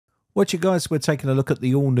Watch it guys, we're taking a look at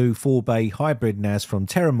the all-new 4-bay hybrid NAS from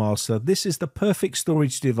TerraMaster. This is the perfect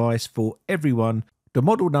storage device for everyone. The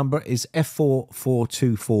model number is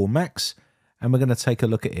F4424 Max, and we're going to take a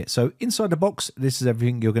look at it. So inside the box, this is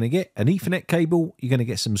everything you're going to get. An Ethernet cable, you're going to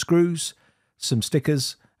get some screws, some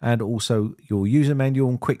stickers, and also your user manual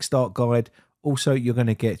and quick start guide. Also, you're going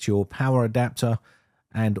to get your power adapter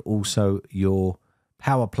and also your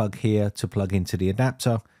power plug here to plug into the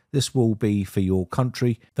adapter. This will be for your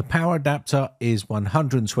country. The power adapter is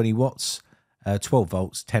 120 watts, 12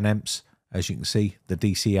 volts, 10 amps. As you can see, the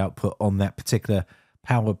DC output on that particular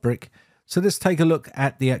power brick. So let's take a look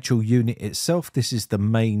at the actual unit itself. This is the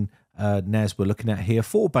main NAS we're looking at here,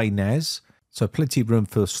 4-bay NAS. So plenty of room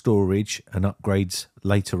for storage and upgrades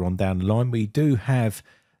later on down the line. We do have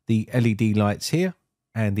the LED lights here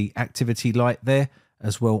and the activity light there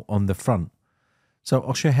as well on the front. So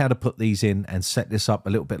I'll show you how to put these in and set this up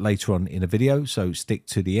a little bit later on in a video, so stick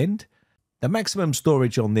to the end. The maximum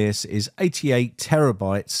storage on this is 88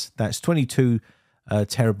 terabytes. That's 22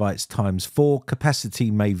 terabytes times 4.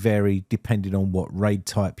 Capacity may vary depending on what RAID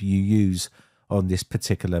type you use on this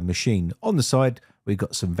particular machine. On the side, we've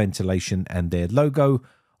got some ventilation and their logo.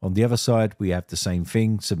 On the other side, we have the same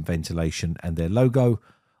thing, some ventilation and their logo.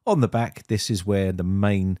 On the back, this is where the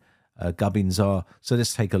main gubbins are. So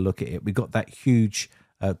let's take a look at it. We've got that huge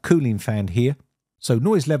cooling fan here. So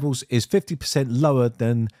noise levels is 50% lower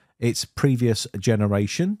than its previous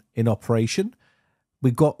generation in operation.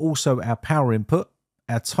 We've got also our power input,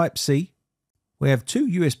 our Type-C. We have 2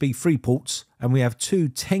 USB 3 ports and we have 2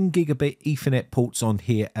 10 gigabit Ethernet ports on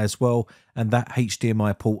here as well, and that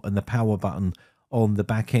HDMI port and the power button on the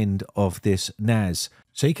back end of this NAS.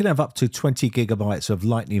 So you can have up to 20 gigabytes of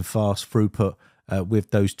lightning fast throughput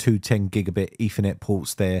with those 2 10 gigabit Ethernet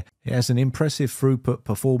ports there. It has an impressive throughput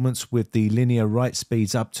performance with the linear write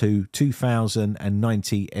speeds up to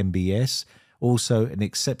 2090 MBS. Also an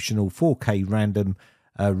exceptional 4K random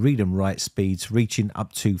read and write speeds reaching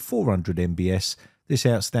up to 400 MBS. This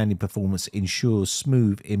outstanding performance ensures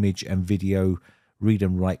smooth image and video read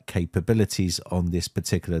and write capabilities on this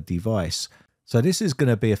particular device. So this is going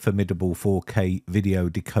to be a formidable 4K video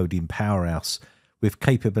decoding powerhouse with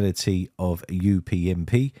capability of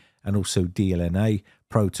UPnP and also DLNA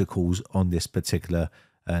protocols on this particular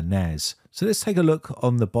NAS. So let's take a look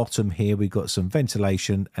on the bottom here. We've got some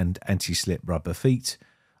ventilation and anti-slip rubber feet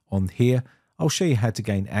on here. I'll show you how to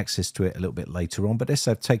gain access to it a little bit later on, but let's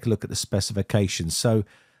take a look at the specifications. So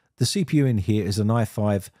the CPU in here is an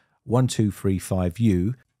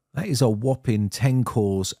i5-1235U. That is a whopping 10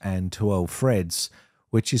 cores and 12 threads,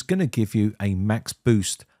 which is going to give you a max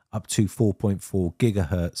boost up to 4.4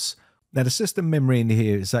 gigahertz. Now the system memory in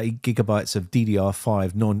here is 8 gigabytes of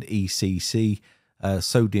DDR5 non-ECC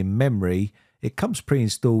SODIMM memory. It comes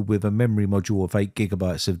pre-installed with a memory module of 8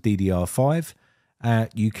 gigabytes of DDR5.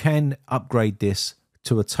 You can upgrade this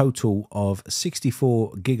to a total of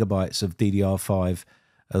 64 gigabytes of DDR5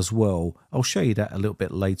 as well. I'll show you that a little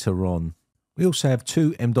bit later on. We also have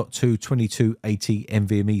 2 M.2 2280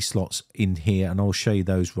 NVMe slots in here, and I'll show you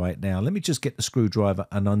those right now. Let me just get the screwdriver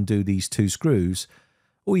and undo these 2 screws.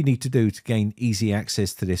 All you need to do to gain easy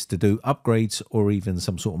access to this, to do upgrades or even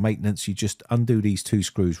some sort of maintenance, you just undo these 2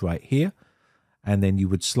 screws right here, and then you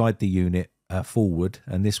would slide the unit forward,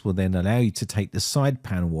 and this will then allow you to take the side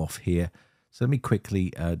panel off here. So let me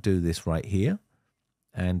quickly do this right here.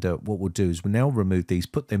 And what we'll do is we'll now remove these,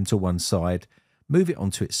 put them to one side, move it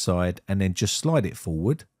onto its side, and then just slide it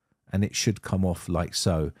forward, and it should come off like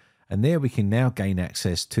so. And there we can now gain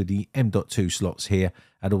access to the M.2 slots here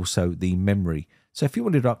and also the memory. So if you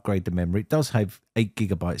wanted to upgrade the memory, it does have 8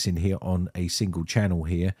 gigabytes in here on a single channel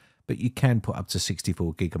here, but you can put up to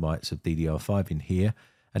 64 gigabytes of DDR5 in here.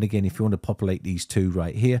 And again, if you want to populate these 2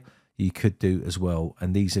 right here, you could do as well.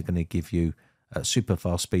 And these are going to give you super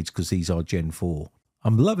fast speeds because these are Gen 4.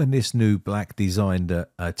 I'm loving this new black design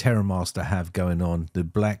that TerraMaster have going on. The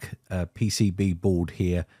black PCB board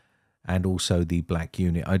here and also the black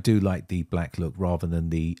unit. I do like the black look rather than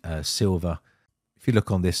the silver. If you look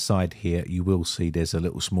on this side here, you will see there's a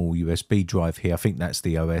little small USB drive here. I think that's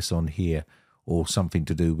the OS on here, or something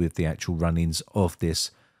to do with the actual run-ins of this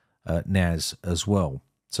NAS as well.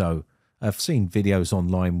 So I've seen videos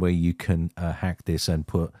online where you can hack this and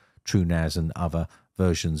put TrueNAS and other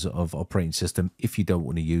versions of operating system if you don't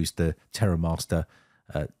want to use the TerraMaster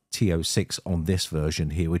T06 on this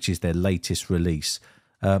version here, which is their latest release.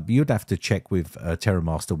 You'd have to check with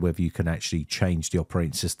TerraMaster whether you can actually change the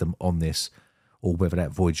operating system on this, or whether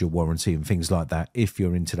that voids your warranty and things like that, if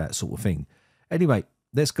you're into that sort of thing. Anyway,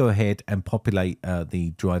 let's go ahead and populate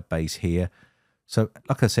the drive base here. So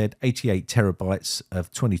like I said, 88 terabytes of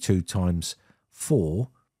 22 times 4.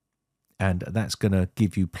 and that's going to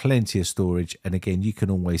give you plenty of storage. And again, you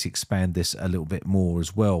can always expand this a little bit more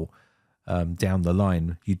as well down the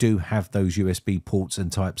line. You do have those USB ports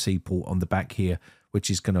and Type-C port on the back here,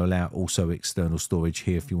 which is going to allow also external storage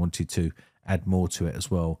here if you wanted to add more to it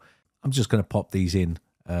as well. I'm just going to pop these in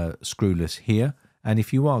screwless here. And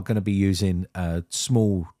if you are going to be using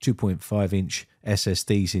small 2.5-inch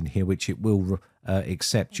SSDs in here, which it will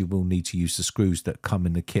accept, you will need to use the screws that come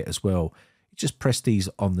in the kit as well. You just press these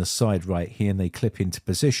on the side right here and they clip into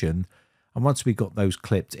position. And once we got those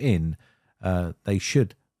clipped in, they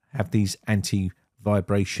should have these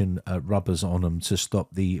anti-vibration rubbers on them to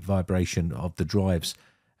stop the vibration of the drives.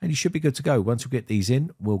 And you should be good to go. Once we get these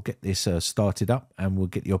in, we'll get this started up and we'll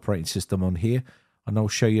get the operating system on here. And I'll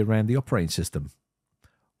show you around the operating system.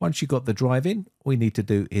 Once you've got the drive in, all you need to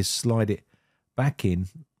do is slide it back in.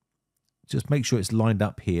 Just make sure it's lined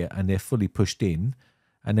up here and they're fully pushed in.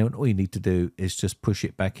 And then all you need to do is just push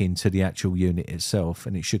it back into the actual unit itself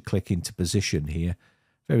and it should click into position here.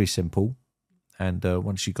 Very simple. And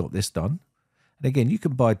once you've got this done, and again, you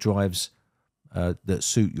can buy drives that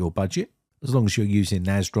suit your budget as long as you're using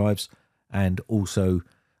NAS drives, and also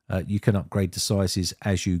you can upgrade the sizes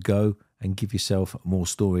as you go and give yourself more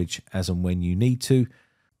storage as and when you need to.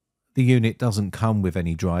 The unit doesn't come with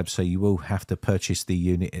any drives, so you will have to purchase the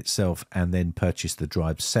unit itself and then purchase the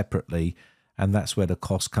drives separately. And that's where the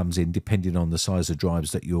cost comes in, depending on the size of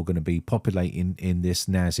drives that you're going to be populating in this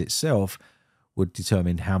NAS itself, would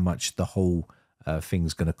determine how much the whole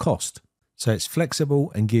thing's going to cost. So it's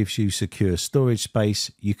flexible and gives you secure storage space.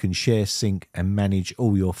 You can share, sync and manage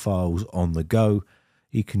all your files on the go.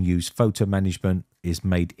 You can use photo management, is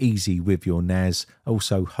made easy with your NAS.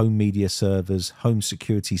 Also home media servers, home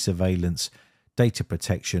security surveillance, data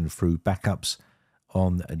protection through backups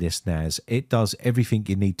on this NAS. It does everything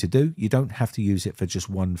you need to do. You don't have to use it for just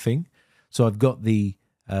one thing. So I've got the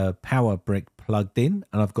power brick plugged in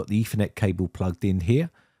and I've got the Ethernet cable plugged in here.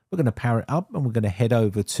 We're going to power it up and we're going to head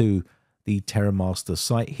over to the TerraMaster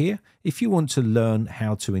site here. If you want to learn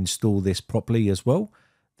how to install this properly as well,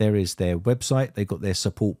 there is their website. They've got their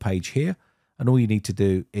support page here. And all you need to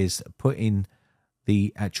do is put in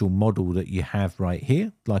the actual model that you have right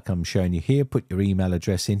here, like I'm showing you here. Put your email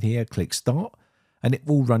address in here, click start, and it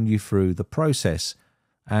will run you through the process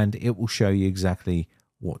and it will show you exactly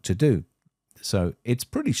what to do. So it's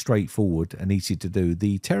pretty straightforward and easy to do.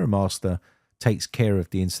 The TerraMaster takes care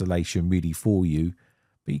of the installation really for you.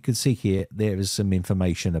 But you can see here, there is some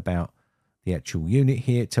information about the actual unit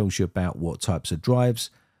here. It tells you about what types of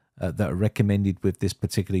drives that are recommended with this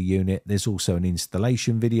particular unit. There's also an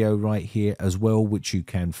installation video right here as well, which you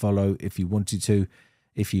can follow if you wanted to,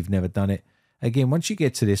 if you've never done it. Again, once you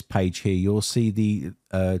get to this page here, you'll see the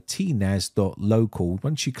tnas.local.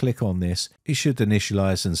 Once you click on this, it should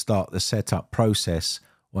initialize and start the setup process.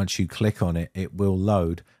 Once you click on it, it will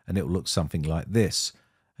load and it will look something like this.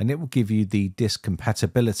 And it will give you the disk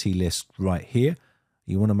compatibility list right here.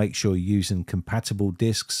 You want to make sure you're using compatible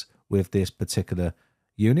disks with this particular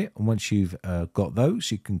unit. And once you've got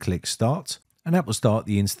those, you can click start. And that will start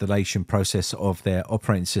the installation process of their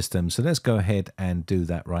operating system. So let's go ahead and do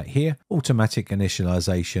that right here. Automatic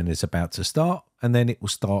initialization is about to start. And then it will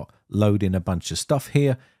start loading a bunch of stuff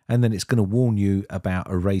here. And then it's going to warn you about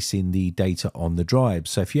erasing the data on the drive.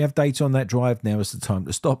 So if you have data on that drive, now is the time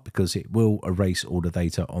to stop because it will erase all the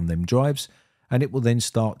data on them drives. And it will then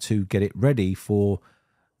start to get it ready for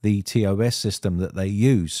the TOS system that they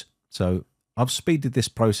use. So I've speeded this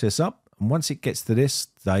process up. And once it gets to this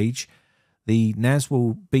stage, the NAS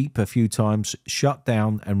will beep a few times, shut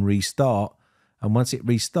down and restart. And once it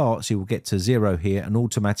restarts, it will get to 0 here and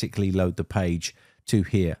automatically load the page to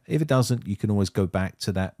here. If it doesn't, you can always go back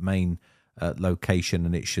to that main location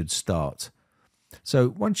and it should start. So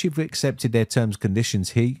once you've accepted their terms and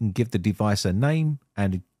conditions here, you can give the device a name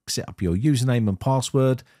and set up your username and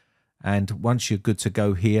password. And once you're good to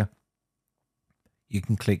go here, you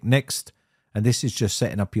can click next. And this is just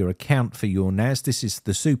setting up your account for your NAS. This is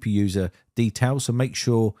the super user details. So make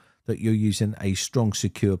sure that you're using a strong,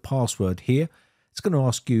 secure password here. It's going to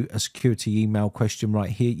ask you a security email question right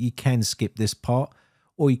here. You can skip this part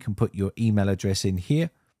or you can put your email address in here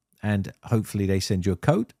and hopefully they send you a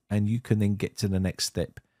code and you can then get to the next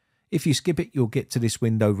step. If you skip it, you'll get to this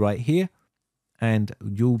window right here and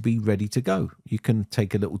you'll be ready to go. You can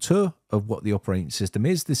take a little tour of what the operating system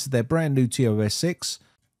is. This is their brand new TOS 6.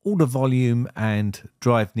 All the volume and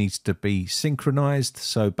drive needs to be synchronized.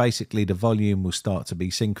 So basically the volume will start to be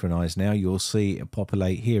synchronized now. You'll see it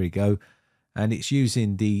populate. Here we go. And it's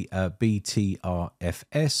using the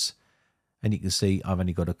BTRFS. And you can see I've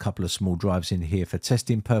only got a couple of small drives in here for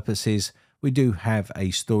testing purposes. We do have a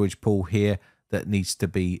storage pool here that needs to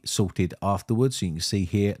be sorted afterwards. You can see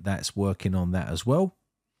here that's working on that as well,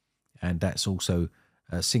 and that's also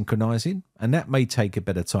synchronizing, and that may take a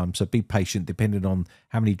bit of time, so be patient. Depending on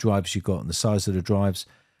how many drives you've got and the size of the drives,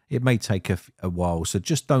 it may take a while, so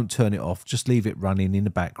just don't turn it off. Just leave it running in the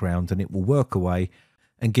background and it will work away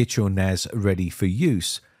and get your NAS ready for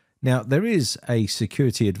use. Now, there is a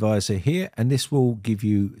security advisor here, and this will give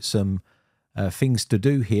you some things to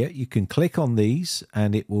do here. You can click on these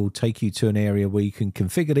and it will take you to an area where you can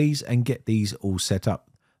configure these and get these all set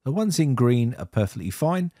up. The ones in green are perfectly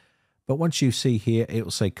fine, but once you see here, it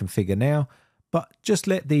will say configure now. But just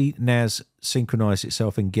let the NAS synchronize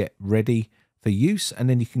itself and get ready for use, and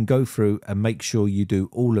then you can go through and make sure you do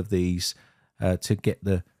all of these to get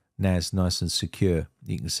the NAS nice and secure.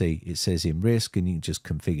 You can see it says in risk, and you can just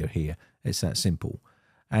configure here. It's that simple,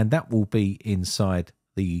 and that will be inside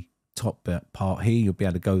the top part here. You'll be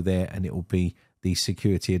able to go there and it will be the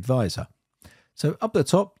security advisor. So up the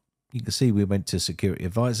top you can see we went to security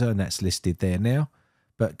advisor, and that's listed there now.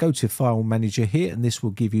 But go to file manager here, and this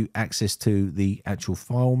will give you access to the actual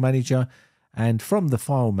file manager, and from the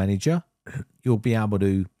file manager you'll be able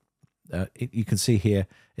to you can see here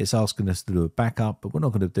it's asking us to do a backup, but we're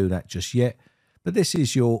not going to do that just yet. But this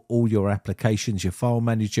is all your applications, your file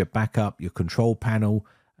manager, backup, your control panel,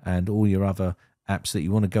 and all your other apps that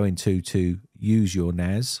you want to go into to use your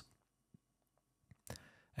NAS,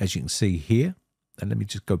 as you can see here. And let me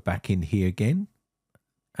just go back in here again,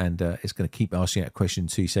 and it's going to keep asking that question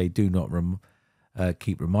to say do not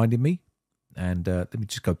keep reminding me. And let me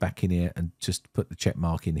just go back in here and just put the check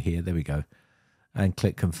mark in here. There we go, and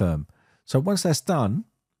click confirm. So once that's done,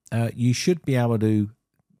 you should be able to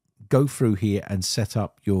go through here and set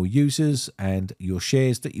up your users and your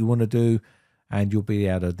shares that you want to do, and you'll be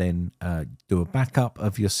able to then do a backup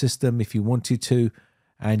of your system if you wanted to.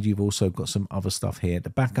 And you've also got some other stuff here.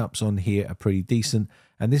 The backups on here are pretty decent,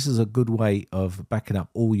 and this is a good way of backing up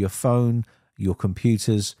all your phone, your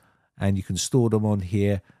computers, and you can store them on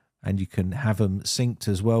here, and you can have them synced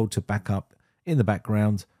as well to back up in the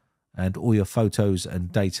background, and all your photos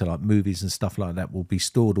and data like movies and stuff like that will be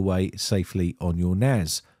stored away safely on your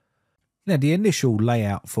NAS. Now, the initial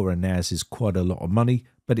layout for a NAS is quite a lot of money,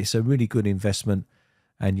 but it's a really good investment.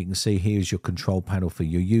 And you can see here's your control panel for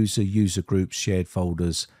your user groups, shared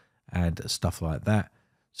folders, and stuff like that.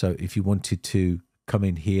 So if you wanted to come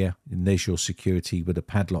in here, and there's your security with a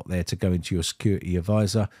padlock there to go into your security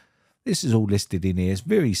advisor. This is all listed in here. It's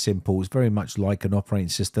very simple. It's very much like an operating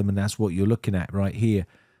system, and that's what you're looking at right here,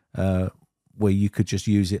 where you could just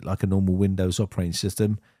use it like a normal Windows operating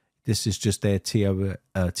system. This is just their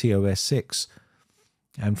TOS 6.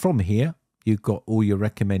 And from here, you've got all your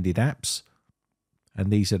recommended apps, and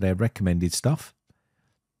these are their recommended stuff.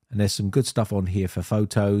 And there's some good stuff on here for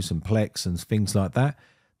photos and Plex and things like that.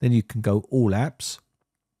 Then you can go all apps.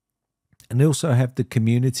 And they also have the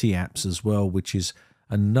community apps as well, which is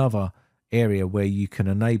another area where you can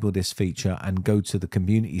enable this feature and go to the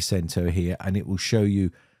community center here, and it will show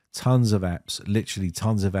you tons of apps, literally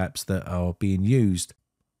tons of apps that are being used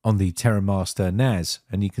on the TerraMaster NAS.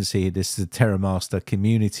 And you can see this is the TerraMaster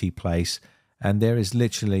community place, and there is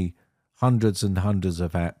literally hundreds and hundreds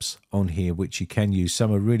of apps on here which you can use.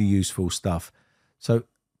 Some are really useful stuff. So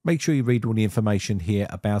make sure you read all the information here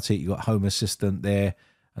about it. You've got Home Assistant there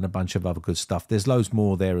and a bunch of other good stuff. There's loads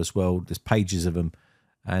more there as well. There's pages of them,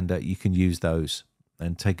 and you can use those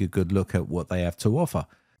and take a good look at what they have to offer.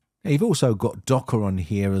 Now, you've also got Docker on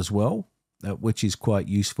here as well, which is quite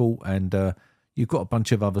useful. And you've got a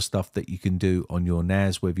bunch of other stuff that you can do on your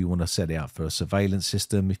NAS, whether you want to set it up for a surveillance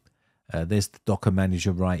system. There's the Docker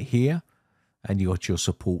Manager right here. And you got your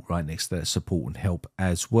support right next to that, support and help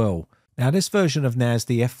as well. Now, this version of NAS,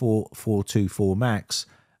 the F4424 Max,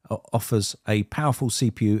 offers a powerful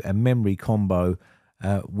CPU and memory combo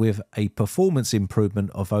with a performance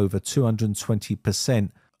improvement of over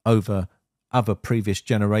 220% over other previous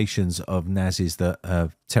generations of NASs that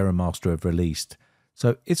TerraMaster have released.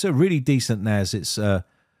 So it's a really decent NAS. It's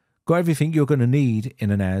got everything you're going to need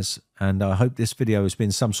in a NAS, and I hope this video has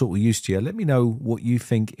been some sort of use to you. Let me know what you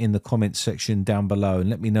think in the comments section down below, and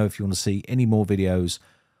let me know if you want to see any more videos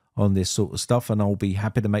on this sort of stuff, and I'll be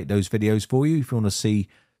happy to make those videos for you. If you want to see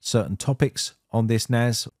certain topics on this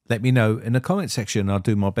NAS, let me know in the comment section. I'll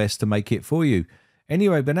do my best to make it for you.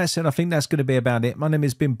 Anyway, but that's it. I think that's going to be about it. My name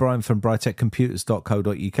has been Brian from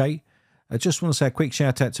briteccomputers.co.uk. I just want to say a quick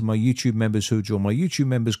shout out to my YouTube members who join my YouTube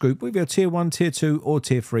members group. Whether you're tier 1, tier 2 or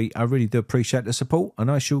tier 3, I really do appreciate the support, and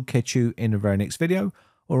I shall catch you in the very next video,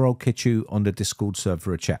 or I'll catch you on the Discord server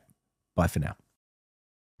for a chat. Bye for now.